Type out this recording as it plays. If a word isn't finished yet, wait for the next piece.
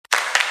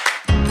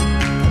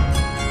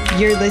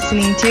You're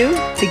listening to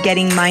the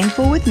Getting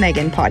Mindful with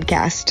Megan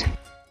podcast.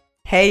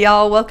 Hey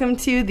y'all, welcome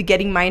to the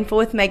Getting Mindful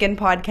with Megan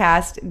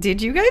podcast.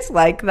 Did you guys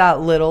like that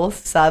little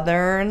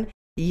southern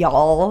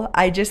y'all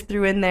I just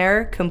threw in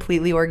there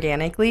completely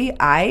organically?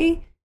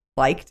 I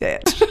liked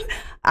it.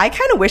 I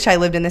kind of wish I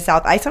lived in the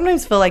South. I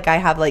sometimes feel like I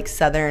have like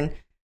southern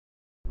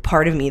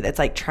part of me that's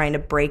like trying to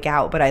break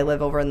out, but I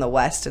live over in the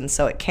West and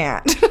so it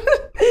can't.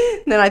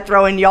 Then I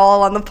throw in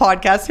y'all on the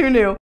podcast. Who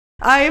knew?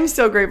 I am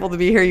so grateful to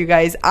be here, you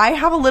guys. I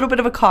have a little bit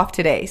of a cough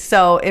today,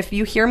 so if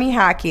you hear me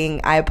hacking,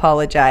 I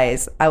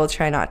apologize. I will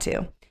try not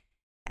to.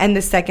 And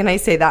the second I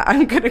say that,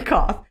 I'm going to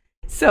cough.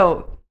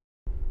 So,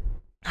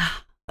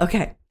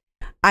 okay.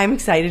 I'm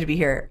excited to be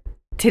here.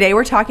 Today,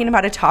 we're talking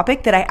about a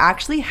topic that I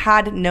actually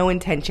had no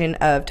intention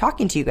of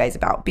talking to you guys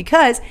about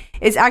because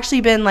it's actually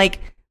been like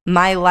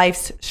my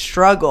life's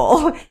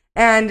struggle.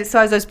 And so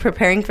as I was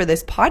preparing for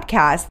this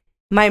podcast,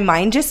 my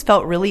mind just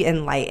felt really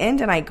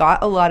enlightened and I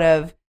got a lot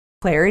of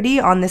clarity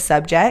on the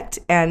subject.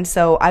 And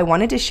so I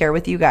wanted to share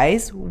with you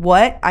guys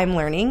what I'm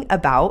learning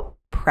about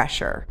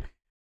pressure.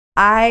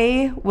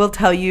 I will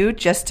tell you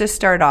just to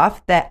start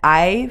off that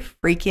I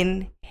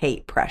freaking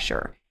hate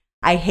pressure.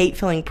 I hate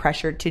feeling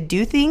pressured to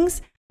do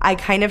things. I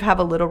kind of have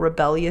a little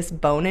rebellious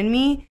bone in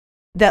me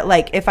that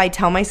like if I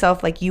tell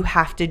myself like you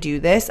have to do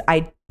this,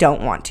 I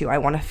don't want to. I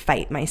want to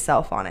fight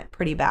myself on it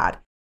pretty bad.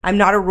 I'm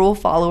not a rule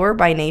follower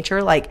by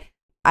nature. Like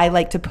I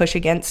like to push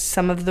against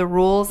some of the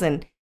rules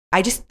and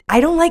I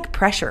don't like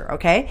pressure,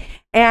 okay?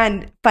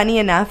 And funny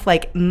enough,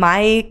 like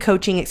my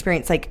coaching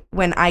experience, like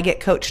when I get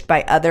coached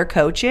by other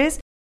coaches,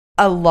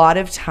 a lot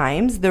of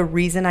times the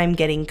reason I'm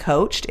getting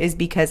coached is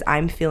because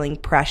I'm feeling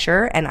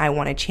pressure and I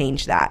want to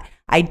change that.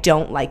 I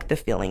don't like the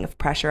feeling of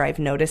pressure. I've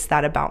noticed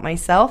that about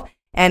myself.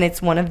 And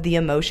it's one of the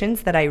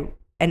emotions and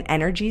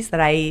energies that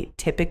I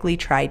typically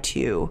try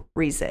to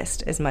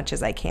resist as much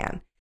as I can.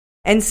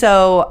 And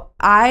so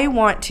I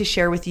want to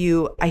share with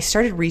you, I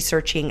started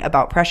researching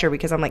about pressure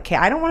because I'm like, okay,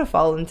 I don't want to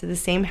fall into the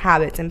same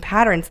habits and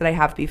patterns that I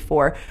have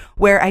before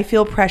where I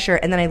feel pressure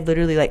and then I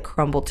literally like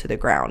crumble to the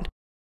ground.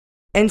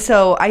 And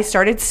so I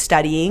started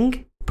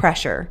studying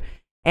pressure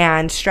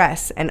and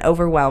stress and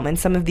overwhelm and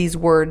some of these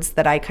words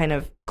that I kind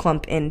of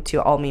clump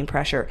into all mean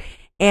pressure.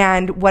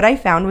 And what I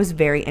found was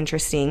very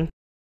interesting.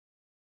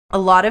 A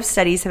lot of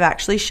studies have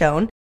actually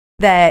shown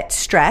that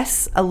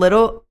stress,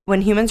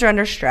 when humans are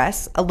under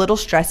stress, a little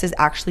stress is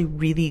actually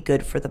really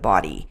good for the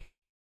body.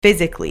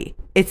 Physically,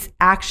 it's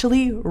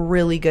actually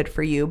really good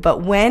for you.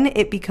 But when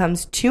it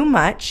becomes too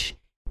much,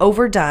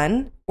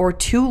 overdone, or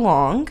too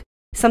long,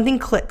 something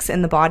clicks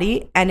in the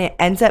body and it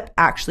ends up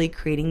actually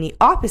creating the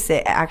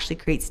opposite. It actually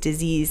creates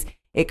disease.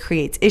 It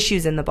creates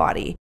issues in the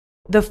body.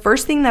 The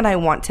first thing that I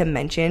want to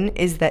mention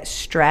is that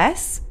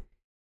stress,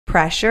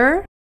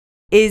 pressure,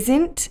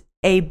 isn't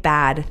a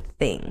bad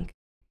thing.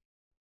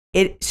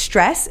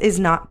 Stress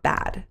is not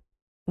bad.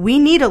 We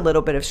need a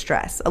little bit of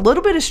stress. A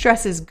little bit of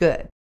stress is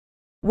good.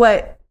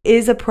 What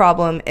is a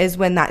problem is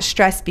when that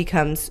stress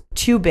becomes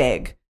too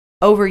big,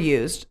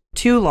 overused,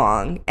 too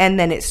long, and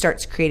then it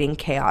starts creating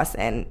chaos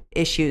and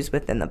issues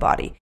within the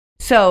body.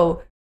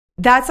 So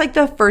that's like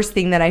the first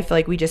thing that I feel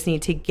like we just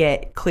need to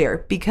get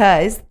clear,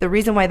 because the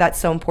reason why that's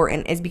so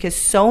important is because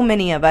so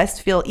many of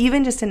us feel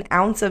even just an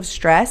ounce of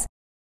stress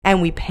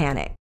and we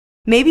panic.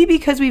 Maybe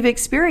because we've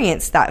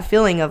experienced that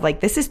feeling of like,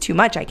 this is too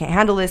much, I can't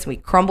handle this. We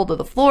crumble to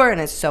the floor and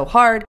it's so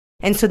hard.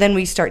 And so then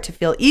we start to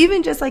feel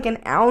even just like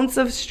an ounce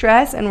of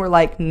stress and we're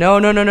like, no,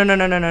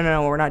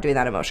 we're not doing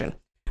that emotion.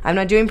 I'm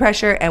not doing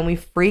pressure, and we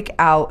freak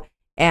out.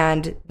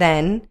 And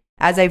then,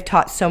 as I've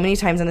taught so many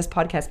times on this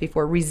podcast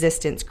before,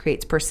 resistance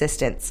creates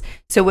persistence.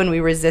 So when we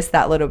resist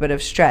that little bit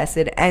of stress,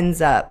 it ends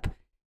up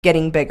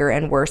getting bigger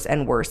and worse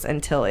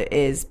until it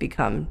is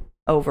become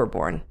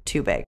overborne,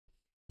 too big.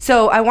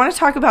 So I want to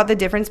talk about the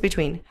difference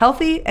between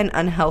healthy and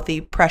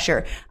unhealthy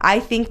pressure. I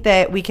think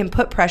that we can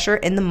put pressure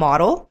in the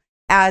model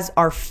as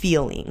our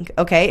feeling,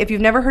 okay? If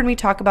you've never heard me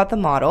talk about the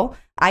model,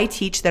 I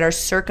teach that our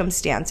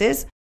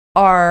circumstances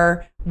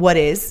are what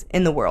is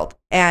in the world,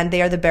 and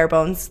they are the bare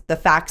bones, the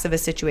facts of a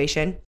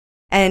situation,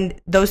 and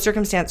those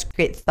circumstances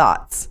create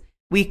thoughts.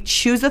 We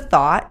choose a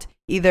thought,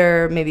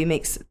 either maybe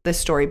makes the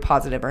story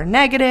positive or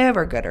negative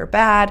or good or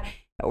bad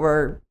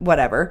or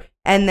whatever,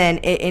 and then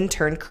it in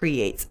turn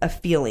creates a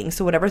feeling.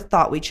 So whatever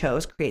thought we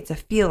chose creates a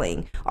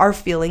feeling. Our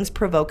feelings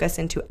provoke us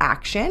into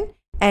action,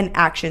 and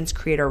actions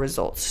create our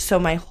results. So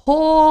my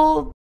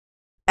whole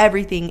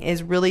everything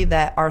is really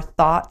that our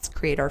thoughts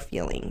create our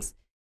feelings.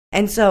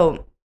 And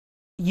so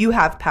you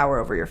have power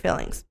over your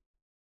feelings.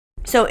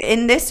 So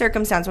in this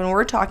circumstance, when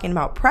we're talking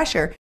about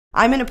pressure,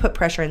 I'm going to put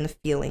pressure in the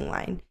feeling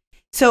line.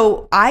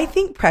 So I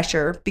think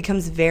pressure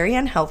becomes very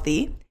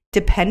unhealthy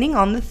depending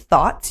on the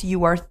thoughts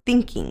you are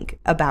thinking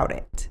about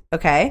it,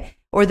 okay?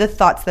 Or the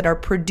thoughts that are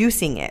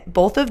producing it.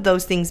 Both of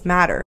those things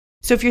matter.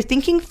 So if you're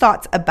thinking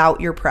thoughts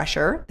about your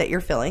pressure that you're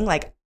feeling,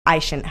 like, I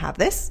shouldn't have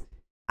this,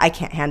 I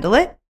can't handle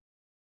it,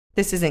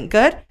 this isn't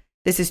good,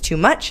 this is too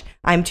much,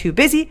 I'm too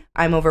busy,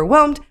 I'm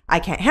overwhelmed, I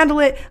can't handle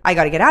it, I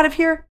got to get out of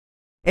here.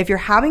 If you're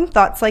having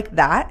thoughts like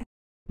that,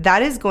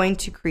 that is going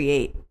to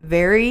create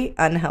very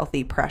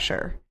unhealthy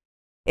pressure.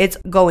 It's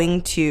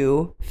going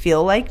to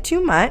feel like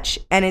too much,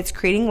 and it's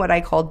creating what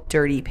I call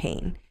dirty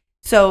pain.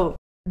 So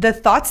the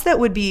thoughts that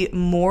would be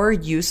more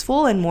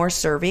useful and more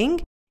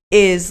serving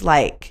is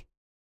like,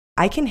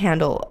 I can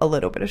handle a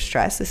little bit of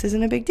stress. This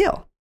isn't a big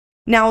deal.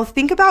 Now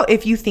think about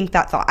if you think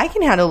that thought, I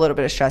can handle a little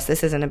bit of stress.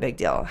 This isn't a big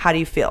deal. How do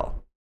you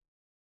feel?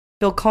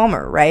 Feel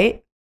calmer,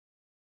 right?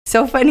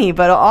 So funny,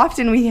 but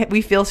often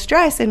we feel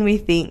stress and we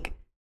think,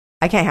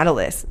 I can't handle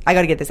this. I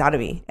got to get this out of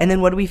me. And then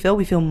what do we feel?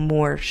 We feel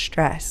more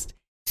stressed.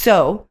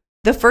 So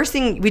the first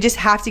thing we just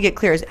have to get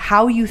clear is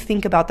how you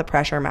think about the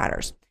pressure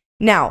matters.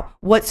 Now,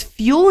 what's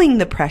fueling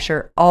the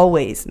pressure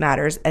always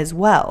matters as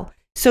well.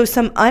 So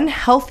some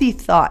unhealthy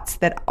thoughts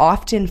that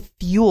often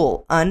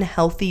fuel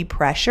unhealthy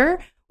pressure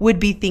would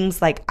be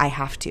things like, I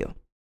have to,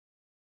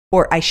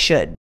 or I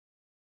should,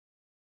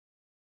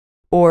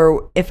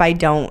 or if I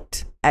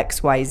don't,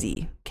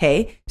 XYZ.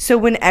 Okay. So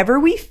whenever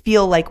we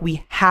feel like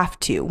we have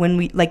to, when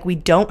we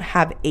don't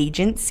have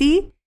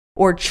agency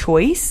or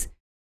choice,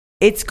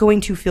 it's going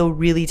to feel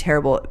really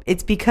terrible.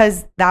 It's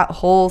because that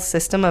whole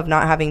system of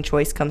not having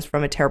choice comes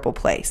from a terrible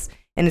place,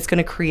 and it's going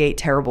to create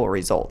terrible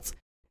results.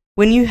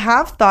 When you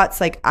have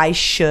thoughts like, I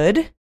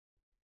should,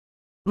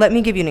 let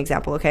me give you an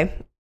example, okay?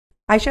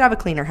 I should have a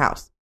cleaner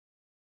house.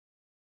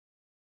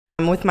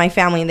 I'm with my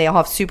family and they all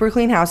have super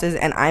clean houses,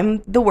 and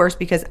I'm the worst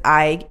because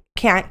I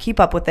can't keep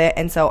up with it.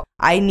 And so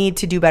I need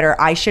to do better.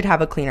 I should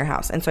have a cleaner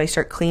house. And so I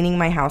start cleaning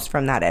my house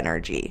from that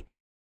energy.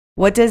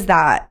 What does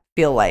that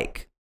feel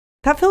like?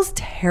 That feels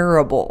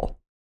terrible,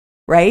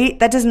 right?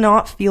 That does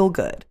not feel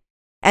good.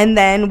 And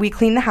then we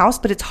clean the house,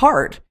 but it's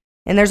hard.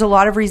 And there's a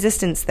lot of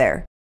resistance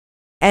there.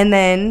 And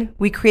then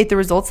we create the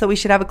results that we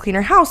should have a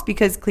cleaner house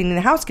because cleaning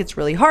the house gets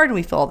really hard and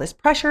we feel all this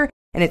pressure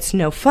and it's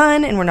no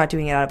fun and we're not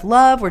doing it out of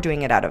love. We're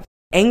doing it out of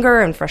anger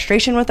and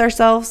frustration with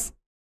ourselves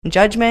and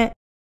judgment.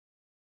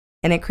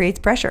 And it creates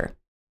pressure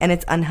and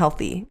it's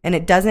unhealthy and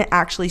it doesn't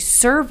actually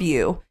serve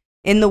you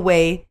in the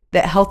way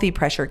that healthy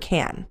pressure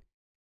can.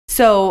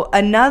 So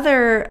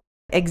another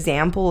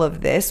example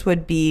of this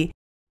would be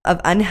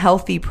of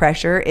unhealthy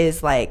pressure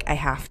is like, I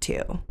have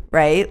to,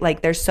 right?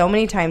 Like there's so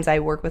many times I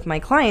work with my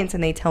clients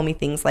and they tell me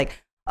things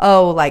like,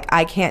 oh, like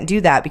I can't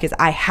do that because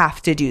I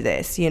have to do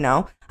this, you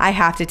know, I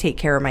have to take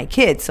care of my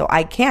kids, so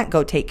I can't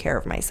go take care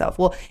of myself.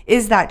 Well,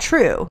 is that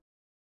true?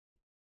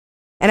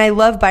 And I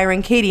love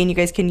Byron Katie, and you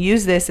guys can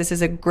use this. This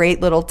is a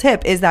great little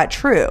tip. Is that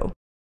true?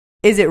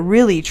 Is it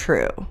really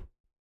true?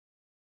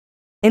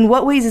 In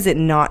what ways is it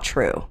not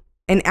true?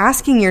 And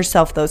asking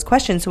yourself those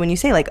questions. So when you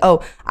say like,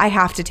 oh, I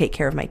have to take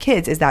care of my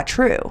kids, is that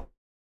true?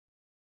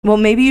 Well,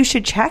 maybe you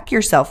should check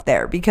yourself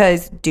there,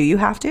 because do you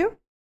have to?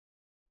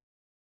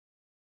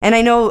 And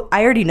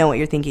I already know what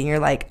you're thinking. You're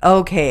like,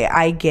 okay,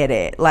 I get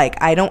it.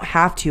 Like, I don't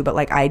have to, but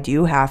like I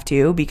do have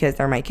to because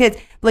they're my kids.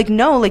 Like,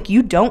 no, like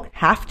you don't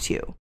have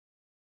to.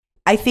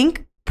 I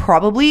think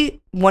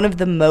probably one of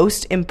the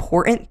most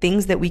important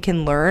things that we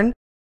can learn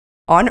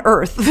on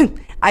earth,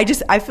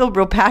 I feel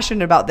real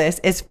passionate about this,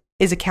 is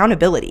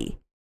accountability.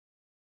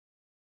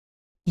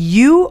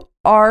 You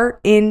are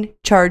in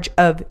charge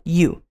of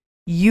you.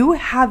 You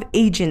have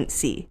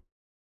agency.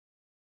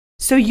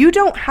 So you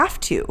don't have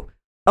to.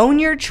 Own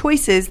your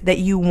choices that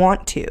you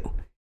want to.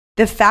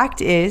 The fact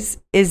is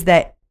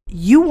that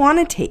you want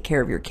to take care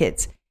of your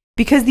kids,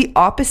 because the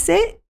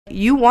opposite,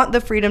 you want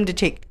the freedom to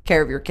take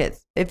care of your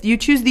kids. If you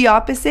choose the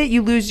opposite,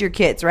 you lose your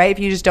kids, right? If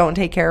you just don't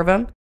take care of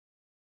them.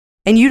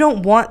 And you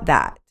don't want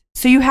that.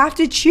 So you have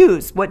to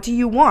choose, what do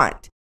you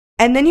want?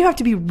 And then you have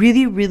to be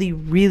really, really,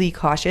 really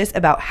cautious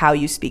about how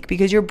you speak,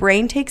 because your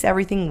brain takes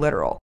everything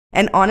literal.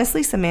 And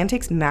honestly,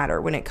 semantics matter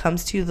when it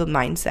comes to the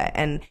mindset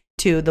and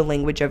to the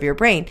language of your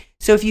brain.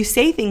 So if you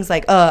say things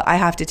like, I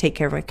have to take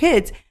care of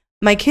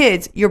my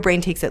kids, your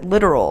brain takes it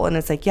literal. And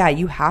it's like, yeah,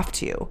 you have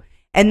to.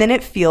 And then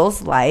it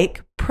feels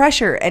like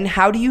pressure. And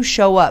how do you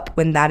show up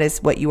when that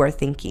is what you are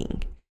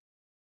thinking?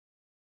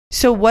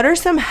 So what are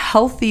some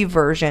healthy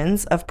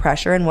versions of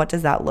pressure, and what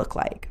does that look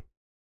like?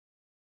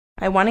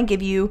 I want to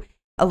give you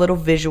a little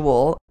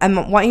visual. I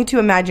want you to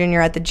imagine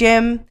you're at the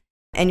gym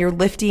and you're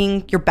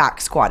lifting, you're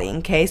back squatting,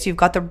 okay? So you've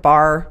got the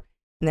bar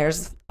and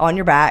there's on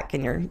your back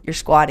and you're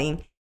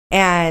squatting.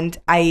 And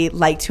I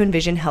like to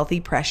envision healthy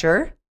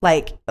pressure.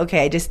 Like,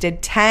 okay, I just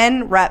did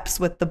 10 reps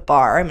with the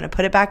bar. I'm going to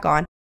put it back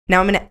on.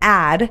 Now I'm going to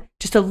add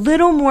just a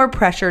little more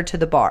pressure to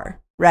the bar,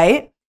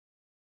 right?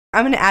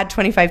 I'm going to add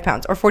 25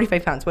 pounds or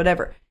 45 pounds,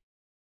 whatever.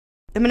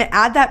 I'm going to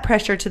add that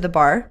pressure to the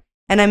bar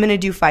and I'm going to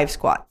do 5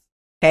 squats,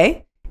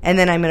 okay? And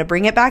then I'm going to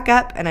bring it back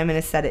up and I'm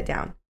going to set it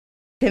down.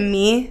 To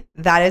me,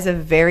 that is a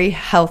very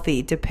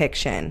healthy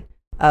depiction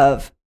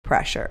of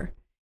pressure.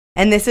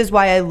 And this is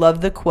why I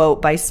love the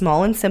quote, by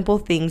small and simple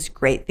things,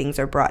 great things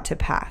are brought to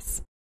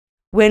pass.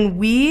 When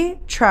we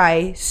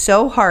try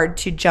so hard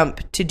to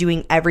jump to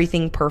doing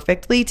everything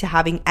perfectly, to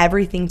having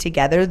everything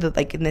together,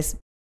 like in this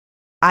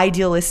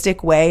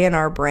idealistic way in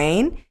our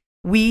brain,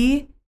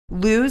 we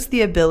lose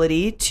the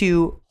ability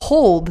to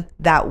hold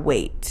that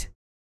weight.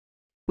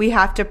 We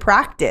have to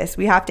practice.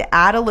 We have to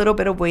add a little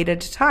bit of weight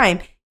at a time,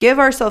 give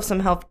ourselves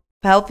some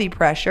healthy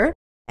pressure,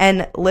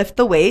 and lift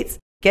the weights,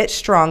 get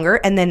stronger,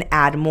 and then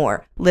add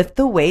more. Lift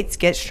the weights,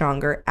 get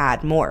stronger,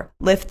 add more.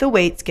 Lift the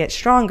weights, get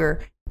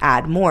stronger,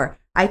 add more.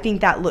 I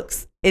think that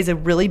is a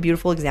really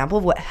beautiful example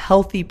of what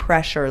healthy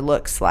pressure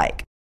looks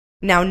like.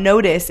 Now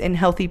notice in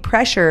healthy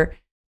pressure,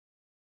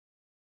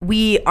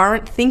 we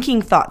aren't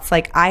thinking thoughts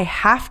like, I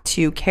have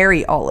to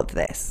carry all of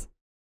this.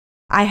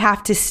 I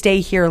have to stay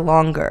here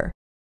longer.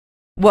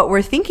 What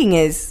we're thinking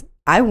is,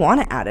 I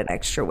want to add an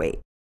extra weight.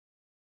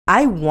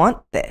 I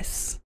want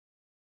this.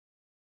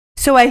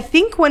 So I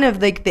think one of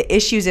the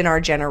issues in our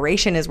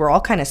generation is we're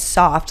all kind of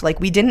soft. Like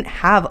we didn't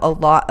have a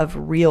lot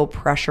of real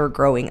pressure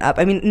growing up.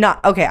 I mean,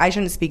 I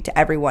shouldn't speak to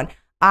everyone.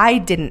 I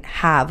didn't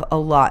have a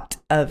lot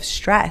of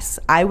stress.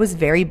 I was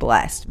very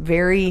blessed,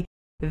 very,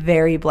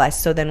 very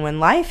blessed. So then when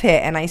life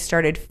hit and I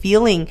started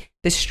feeling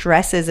the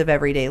stresses of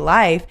everyday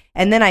life,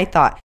 and then I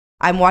thought,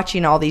 I'm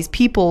watching all these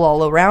people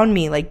all around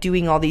me, like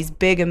doing all these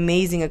big,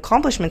 amazing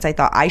accomplishments. I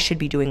thought I should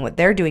be doing what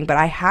they're doing, but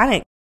I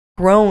hadn't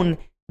grown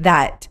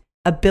that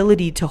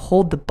ability to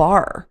hold the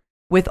bar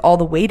with all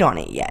the weight on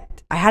it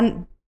yet. I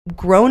hadn't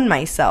grown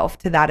myself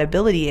to that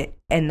ability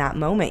in that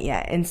moment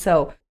yet. And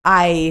so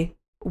I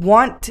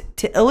want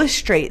to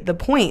illustrate the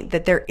point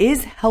that there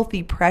is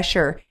healthy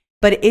pressure,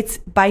 but it's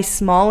by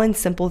small and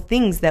simple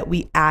things that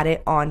we add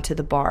it onto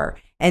the bar.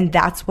 And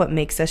that's what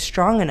makes us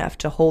strong enough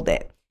to hold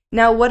it.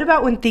 Now, what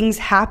about when things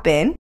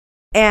happen?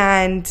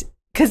 And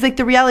because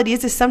the reality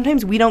is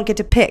sometimes we don't get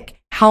to pick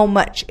how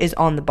much is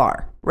on the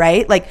bar,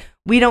 right? Like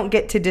we don't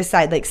get to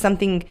decide, like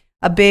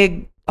a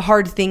big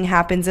hard thing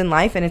happens in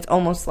life and it's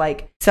almost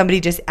like somebody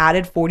just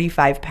added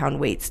 45-pound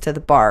weights to the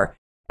bar,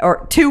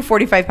 or 2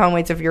 45-pound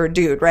weights if you're a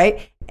dude,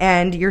 right?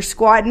 And you're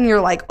squatting, you're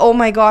like, oh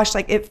my gosh,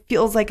 like it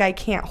feels like I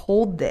can't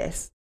hold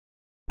this.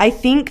 I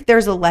think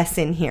there's a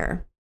lesson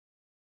here.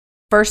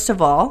 First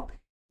of all,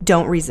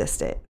 don't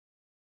resist it.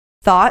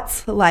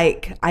 Thoughts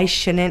like, I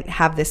shouldn't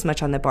have this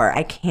much on the bar,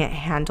 I can't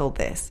handle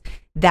this,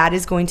 that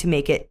is going to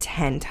make it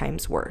 10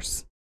 times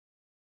worse.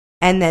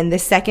 And then the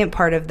second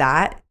part of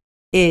that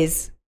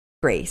is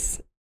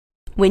grace.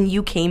 When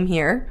you came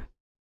here,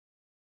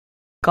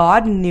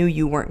 God knew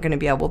you weren't going to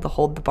be able to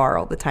hold the bar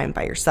all the time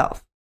by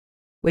yourself,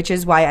 which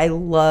is why I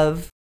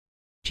love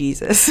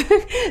Jesus.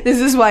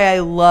 This is why I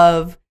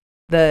love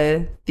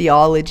the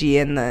theology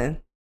and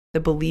the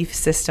belief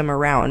system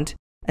around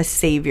a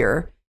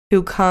savior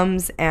who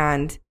comes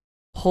and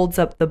holds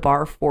up the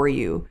bar for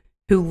you,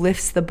 who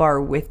lifts the bar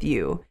with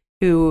you,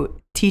 who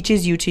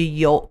teaches you to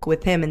yoke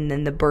with him, and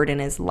then the burden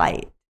is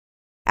light.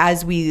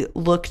 As we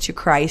look to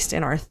Christ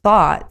in our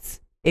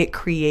thoughts, it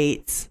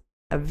creates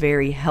a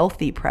very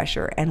healthy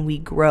pressure, and we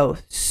grow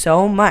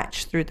so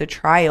much through the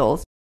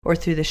trials or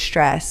through the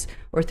stress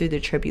or through the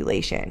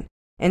tribulation.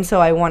 And so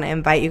I want to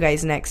invite you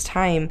guys next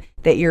time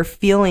that you're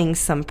feeling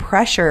some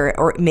pressure,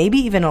 or maybe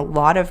even a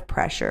lot of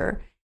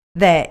pressure,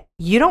 that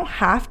you don't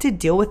have to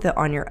deal with it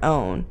on your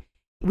own.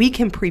 We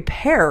can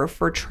prepare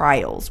for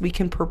trials. We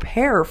can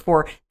prepare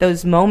for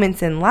those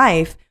moments in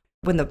life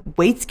when the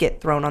weights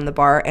get thrown on the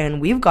bar and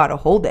we've got to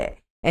hold it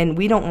and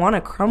we don't want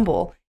to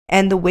crumble.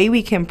 And the way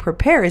we can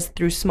prepare is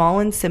through small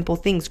and simple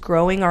things,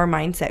 growing our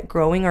mindset,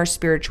 growing our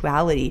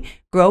spirituality,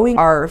 growing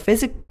our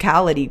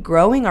physicality,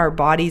 growing our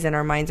bodies and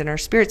our minds and our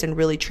spirits, and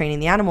really training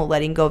the animal,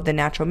 letting go of the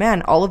natural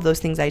man. All of those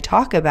things I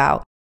talk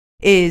about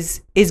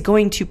is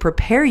going to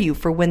prepare you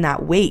for when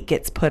that weight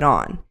gets put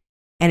on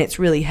and it's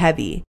really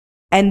heavy.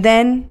 And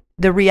then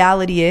the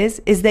reality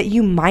is that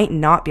you might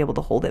not be able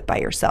to hold it by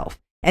yourself.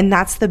 And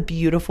that's the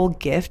beautiful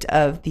gift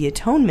of the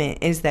atonement,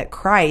 is that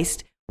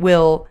Christ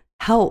will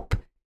help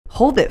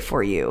hold it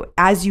for you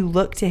as you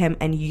look to him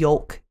and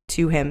yoke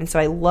to him. And so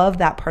I love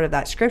that part of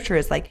that scripture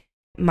is like,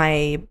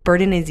 my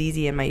burden is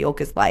easy and my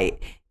yoke is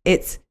light.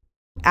 It's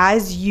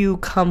as you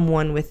come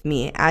one with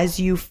me,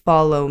 as you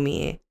follow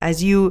me,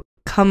 as you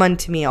come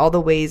unto me, all the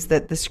ways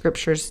that the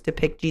scriptures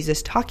depict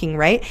Jesus talking,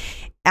 right?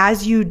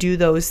 As you do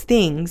those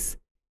things,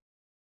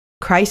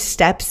 Christ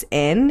steps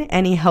in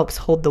and he helps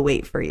hold the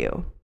weight for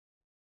you.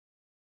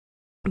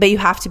 But you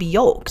have to be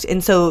yoked.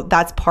 And so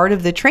that's part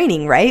of the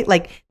training, right?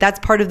 Like that's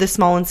part of the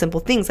small and simple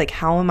things. Like,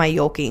 how am I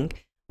yoking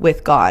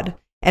with God?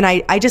 And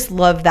I just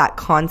love that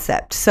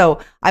concept. So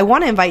I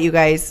want to invite you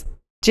guys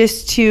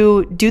just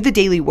to do the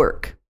daily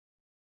work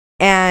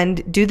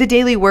and do the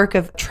daily work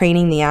of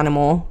training the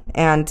animal.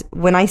 And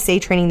when I say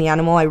training the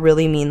animal, I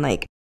really mean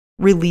like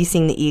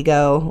releasing the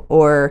ego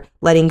or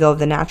letting go of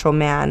the natural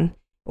man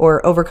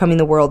or overcoming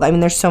the world. I mean,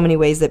 there's so many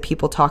ways that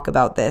people talk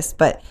about this,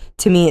 but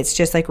to me, it's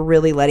just like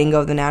really letting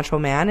go of the natural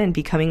man and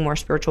becoming a more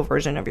spiritual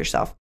version of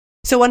yourself.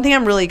 So one thing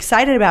I'm really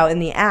excited about in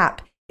the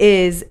app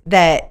is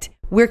that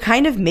we're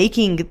kind of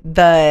making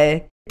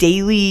the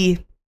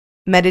daily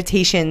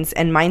meditations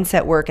and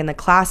mindset work and the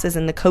classes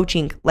and the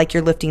coaching like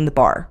you're lifting the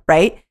bar,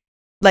 right?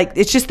 Like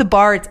it's just the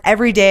bar, it's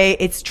every day,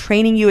 it's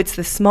training you, it's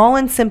the small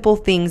and simple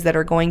things that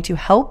are going to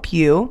help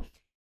you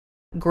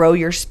grow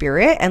your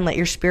spirit and let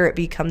your spirit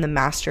become the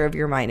master of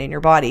your mind and your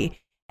body.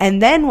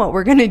 And then what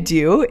we're going to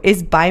do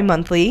is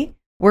bi-monthly,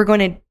 we're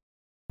going to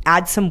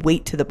add some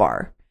weight to the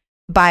bar.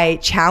 by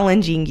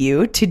challenging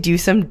you to do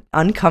some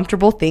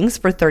uncomfortable things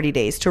for 30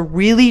 days, to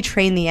really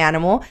train the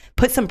animal,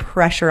 put some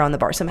pressure on the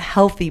bar, some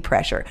healthy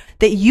pressure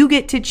that you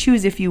get to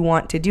choose if you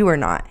want to do or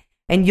not.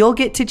 And you'll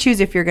get to choose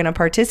if you're going to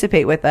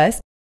participate with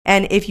us.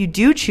 And if you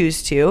do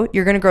choose to,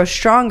 you're going to grow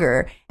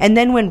stronger. And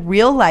then when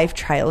real life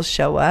trials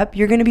show up,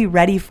 you're going to be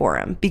ready for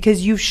them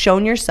because you've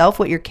shown yourself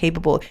what you're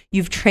capable.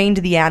 You've trained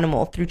the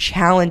animal through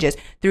challenges,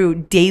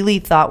 through daily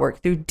thought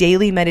work, through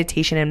daily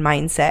meditation and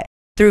mindset,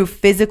 through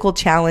physical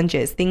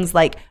challenges, things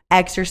like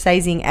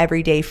exercising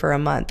every day for a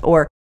month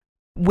or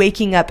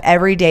waking up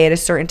every day at a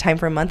certain time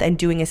for a month and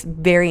doing a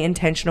very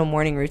intentional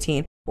morning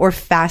routine, or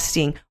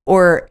fasting,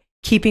 or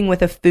keeping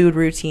with a food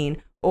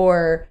routine,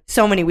 or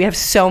we have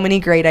so many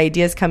great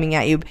ideas coming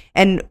at you.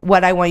 And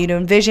what I want you to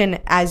envision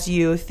as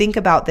you think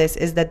about this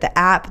is that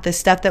the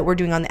stuff that we're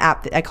doing on the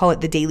app, I call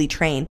it the daily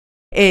train,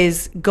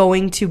 is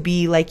going to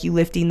be like you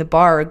lifting the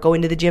bar or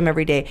going to the gym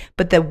every day.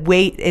 But the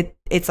weight,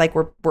 it's like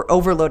we're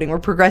overloading, we're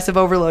progressive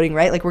overloading,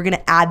 right? Like we're going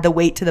to add the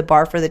weight to the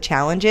bar for the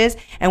challenges,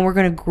 and we're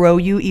going to grow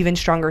you even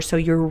stronger so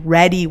you're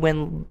ready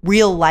when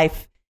real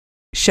life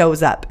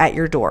shows up at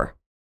your door.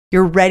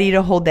 You're ready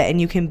to hold that, and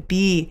you can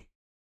be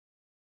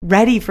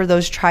ready for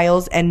those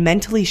trials and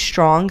mentally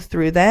strong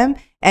through them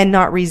and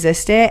not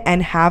resist it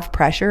and have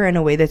pressure in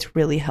a way that's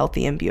really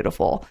healthy and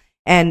beautiful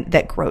and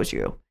that grows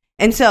you.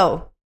 And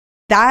so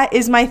that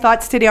is my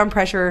thoughts today on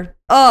pressure.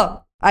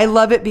 Oh, I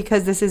love it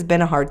because this has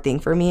been a hard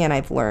thing for me, and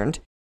I've learned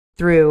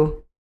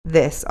through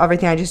this.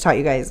 Everything I just taught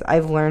you guys,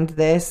 I've learned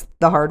this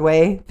the hard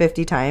way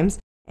 50 times,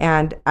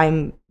 and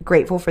I'm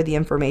grateful for the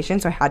information,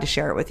 so I had to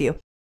share it with you.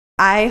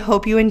 I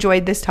hope you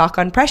enjoyed this talk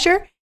on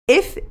pressure.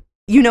 If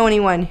you know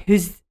anyone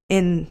who's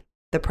in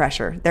the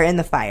pressure, they're in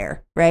the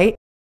fire, right?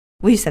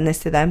 Will you send this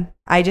to them?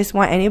 I just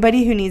want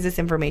anybody who needs this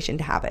information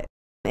to have it.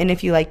 And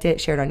if you liked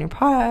it, share it on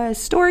your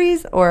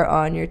stories or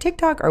on your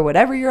TikTok or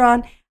whatever you're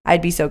on.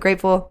 I'd be so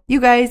grateful. You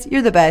guys,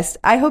 you're the best.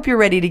 I hope you're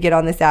ready to get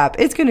on this app.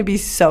 It's going to be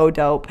so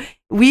dope.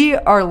 We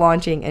are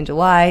launching in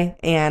July,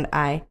 and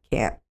I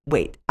can't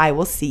wait. I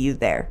will see you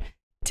there.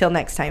 Till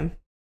next time.